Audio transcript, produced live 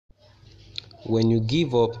When you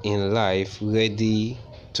give up in life, ready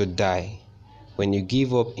to die. When you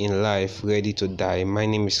give up in life, ready to die. My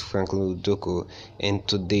name is Franklin Udoko, and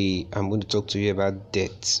today I'm going to talk to you about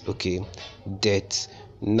death. Okay, death.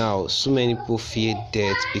 Now, so many people fear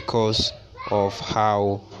death because of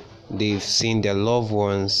how they've seen their loved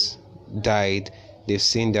ones died. They've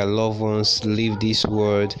seen their loved ones leave this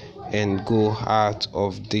world and go out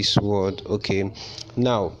of this world. Okay,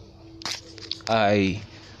 now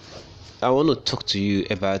I want to talk to you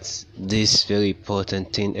about this very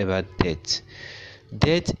important thing about death.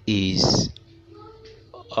 Death is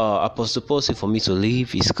Apostle Paul said, for me to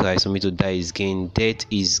live is Christ, for me to die is gain. Death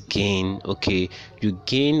is gain. Okay, you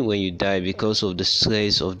gain when you die because of the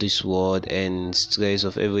stress of this world and stress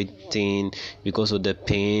of everything, because of the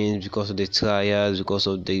pain, because of the trials, because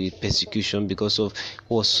of the persecution, because of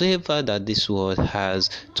whatsoever that this world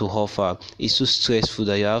has to offer. It's so stressful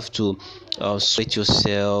that you have to sweat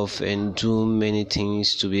yourself and do many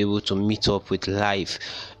things to be able to meet up with life.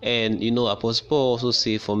 And Apostle Paul also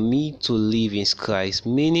say, for me to live is Christ,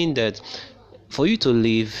 meaning that for you to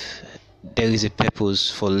live, there is a purpose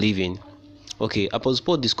for living. Okay, Apostle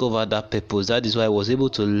Paul discovered that purpose. That is why I was able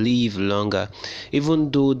to live longer, even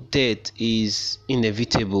though death is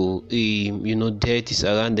inevitable. Death is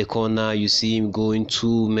around the corner. You see him going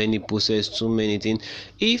through many processes, too many things.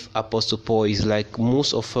 If Apostle Paul is like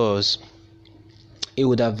most of us, he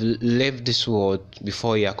would have left this world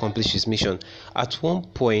before he accomplished his mission. At one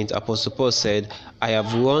point, Apostle Paul said, I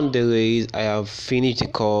have run the race, I have finished the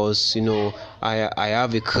course, I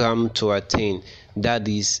have a crown to attain. That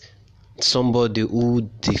is somebody who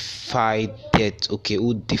defied death. Okay,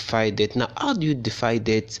 who defied death. Now, how do you defy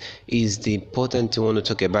death is the important thing I want to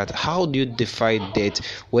talk about. How do you defy death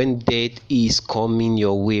when death is coming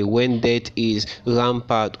your way, when death is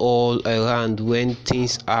rampant all around, when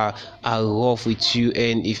things are rough with you,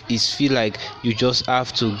 and if it feel like you just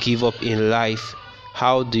have to give up in life?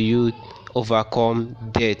 How do you overcome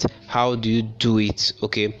death? How do you do it?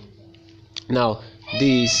 Okay, now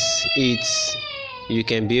you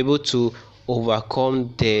can be able to overcome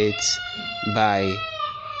death by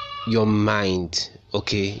your mind.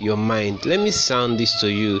 Okay, your mind. Let me sound this to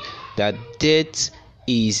you, that death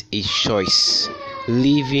is a choice.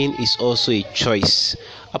 Living is also a choice.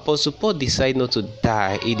 Apostle Paul decided not to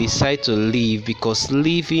die. He decided to live because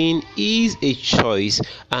living is a choice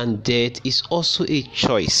and death is also a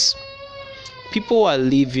choice. People who are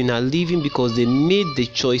living because they made the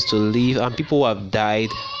choice to live, and people who have died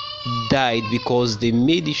because they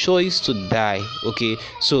made the choice to die. Okay,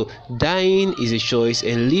 so dying is a choice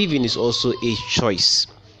and living is also a choice.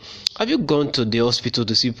 Have you gone to the hospital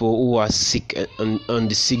to see people who are sick on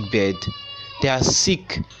the sick bed? They are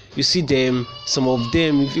sick. You see them, some of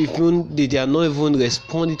them, even they are not even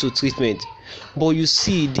responding to treatment, but you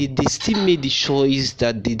see they still made the choice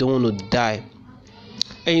that they don't want to die.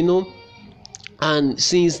 And and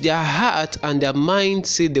since their heart and their mind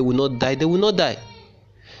say they will not die, they will not die.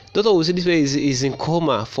 Doctor will say this person is in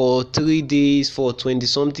coma for 3 days, for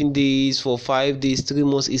 20-something days, for 5 days, 3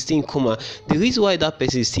 months, is still in coma. The reason why that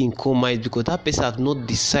person is still in coma is because that person has not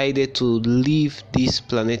decided to leave this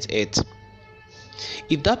planet Earth.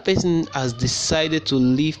 If that person has decided to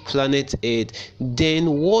leave planet Earth, then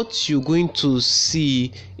what you're going to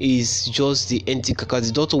see is just the empty carcass.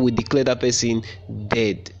 The doctor will declare that person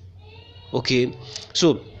dead. Okay,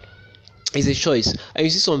 so it's a choice. And you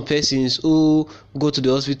see some persons who go to the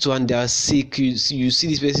hospital and they are sick. You see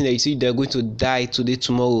this person that you see they're going to die today,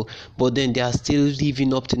 tomorrow, but then they are still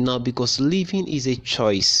living up to now, because living is a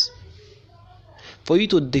choice. For you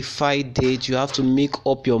to defy death, you have to made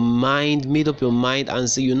up your mind and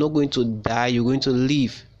say you're not going to die, you're going to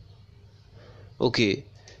live. Okay,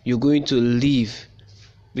 you're going to live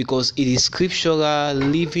because it is scriptural.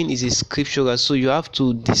 Living is a scriptural, so you have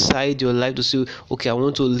to decide your life to say, okay, I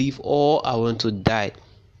want to live or I want to die.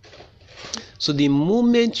 So the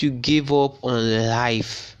moment you give up on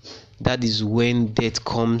life, that is when death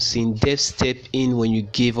comes in. Death steps in when you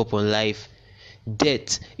give up on life.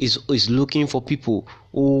 Death is looking for people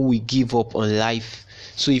who will give up on life.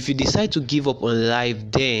 So if you decide to give up on life,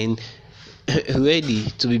 then ready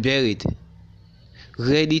to be buried,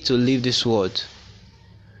 ready to leave this world,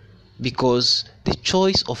 because the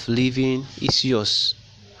choice of living is yours.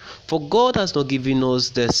 For God has not given us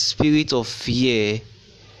the spirit of fear,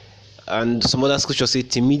 and some other scriptures say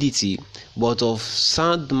timidity, but of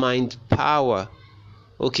sound mind, power.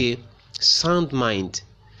 Okay, sound mind.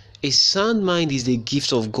 A sound mind is the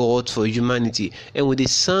gift of God for humanity, and with a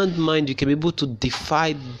sound mind you can be able to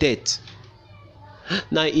defy death.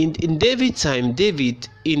 Now in David's time, David,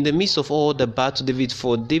 in the midst of all the battle David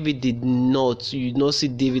fought, David did not, you not see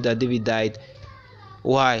David that David died.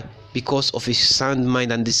 Why? Because of a sound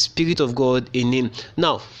mind and the Spirit of God in him.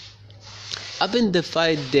 Now, having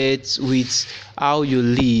defied death with how you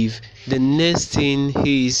live, the next thing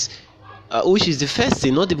is, which is the first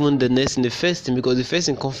thing, not even the next thing, the first thing, because the first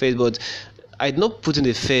thing comes first, but I did not put in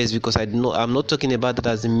the first because I'm not talking about that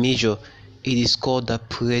as a measure. It is called the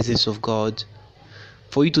presence of God.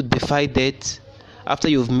 For you to defy death, after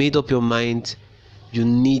you've made up your mind, you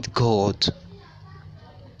need God.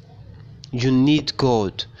 You need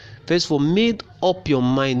God. First of all, make up your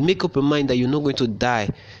mind that you're not going to die.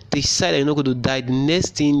 Decide that you're not going to die. The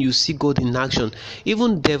next thing, you see God in action.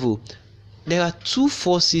 Even devil, there are two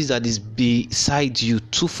forces that is beside you.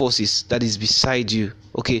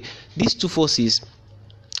 Okay, these two forces,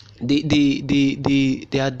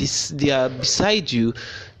 they are beside you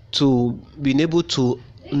to being able to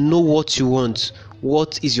know what you want.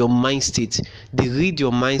 What is your mind state? They read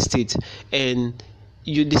your mind state, and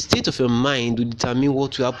the state of your mind will determine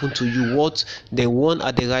what will happen to you, what the one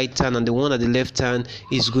at the right hand and the one at the left hand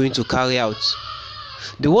is going to carry out.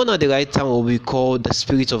 The one at the right hand will be called the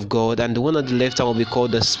Spirit of God, and the one at the left hand will be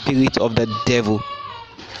called the spirit of the devil,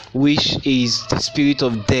 which is the spirit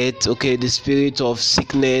of death, okay, the spirit of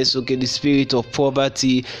sickness, okay, the spirit of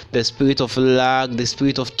poverty, the spirit of lack, the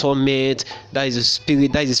spirit of torment. That is the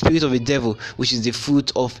spirit of the devil, which is the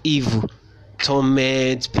fruit of evil.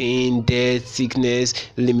 Torment, pain, death, sickness,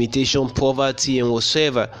 limitation, poverty, and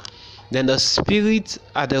whatsoever. Then the spirit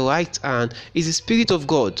at the right hand is the Spirit of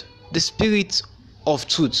God, the spirit of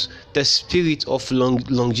truth, the spirit of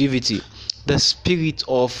longevity, the spirit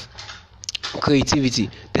of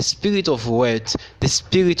creativity, the spirit of wealth, the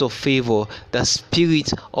spirit of favor, the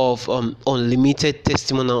spirit of unlimited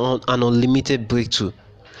testimony and unlimited breakthrough.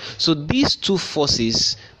 So these two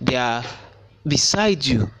forces, they are beside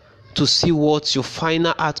you to see what your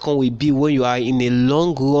final outcome will be when you are in a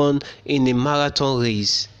long run, in a marathon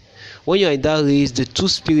race. When you are in that race, the two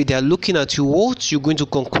spirits, they are looking at you, what you're going to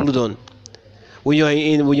conclude on. When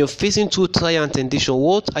you're facing through trial and temptation,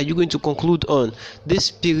 what are you going to conclude on? This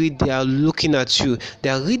spirit, they are looking at you. They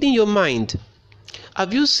are reading your mind.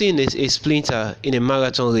 Have you seen a sprinter in a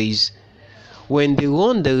marathon race? When they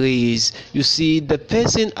run the race, you see the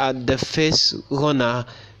person at the first runner,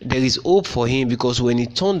 there is hope for him, because when he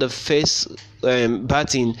turned the first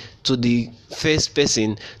baton to the first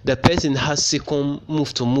person, the person has second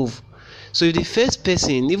move to move. So if the first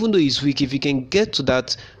person, even though he's weak, if he can get to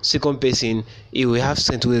that second person, he will have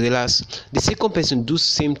strength to relax. The second person do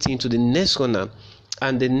same thing to the next runner,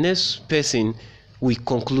 and the next person will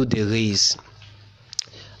conclude the race.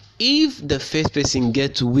 If the first person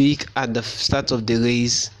gets weak at the start of the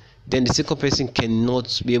race, then the second person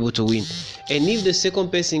cannot be able to win. And if the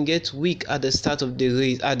second person gets weak at the start of the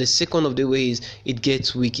race, at the second of the race, it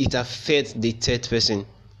gets weak, it affects the third person,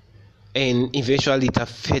 and eventually it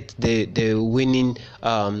affects the winning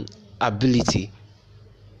ability.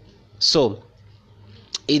 So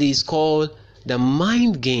it is called the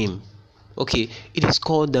mind game. Okay, it is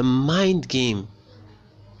called the mind game.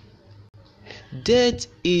 Death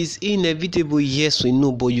is inevitable, yes, we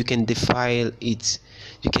know, but you can defy it.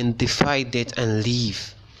 You can defy death and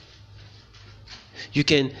live. You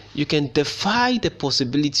can defy the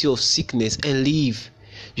possibility of sickness and live.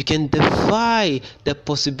 You can defy the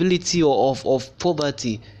possibility of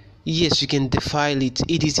poverty. Yes, you can defy it.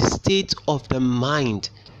 It is the state of the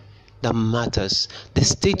mind that matters. The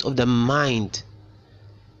state of the mind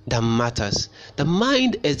that matters. The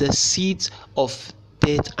mind is the seat of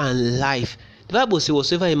death and life. The Bible says,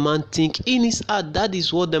 whatsoever a man think in his heart, that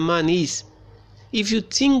is what the man is. If you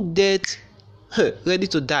think death, ready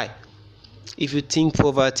to die. If you think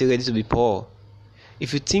poverty, ready to be poor.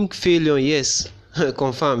 If you think failure, yes,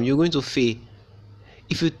 confirm, you're going to fail.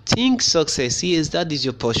 If you think success, yes, that is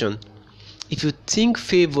your portion. If you think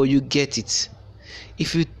favor, you get it.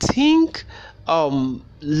 If you think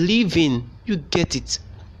living, you get it.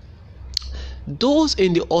 Those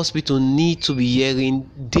in the hospital need to be hearing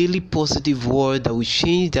daily positive words that will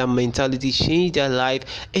change their mentality, change their life,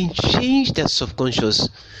 and change their subconscious.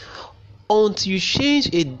 Until you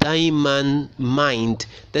change a dying man's mind,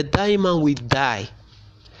 the dying man will die.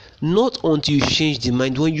 Not until you change the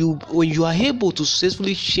mind. When you are able to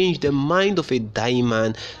successfully change the mind of a dying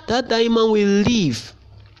man, that dying man will live.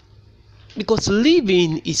 Because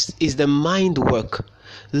living is the mind work.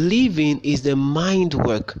 Living is the mind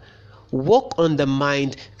work. Work on the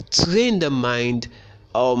mind, train the mind,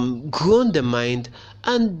 grow the mind,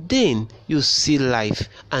 and then you see life,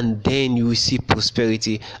 and then you will see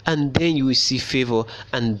prosperity, and then you will see favor,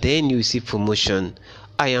 and then you will see promotion.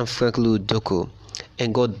 I am Frank Ludoko,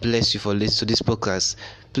 and God bless you for listening to this podcast.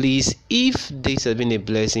 Please, if this has been a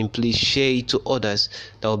blessing, please share it to others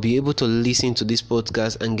that will be able to listen to this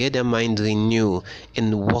podcast and get their mind renewed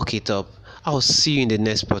and work it up. I'll see you in the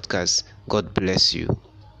next podcast. God bless you.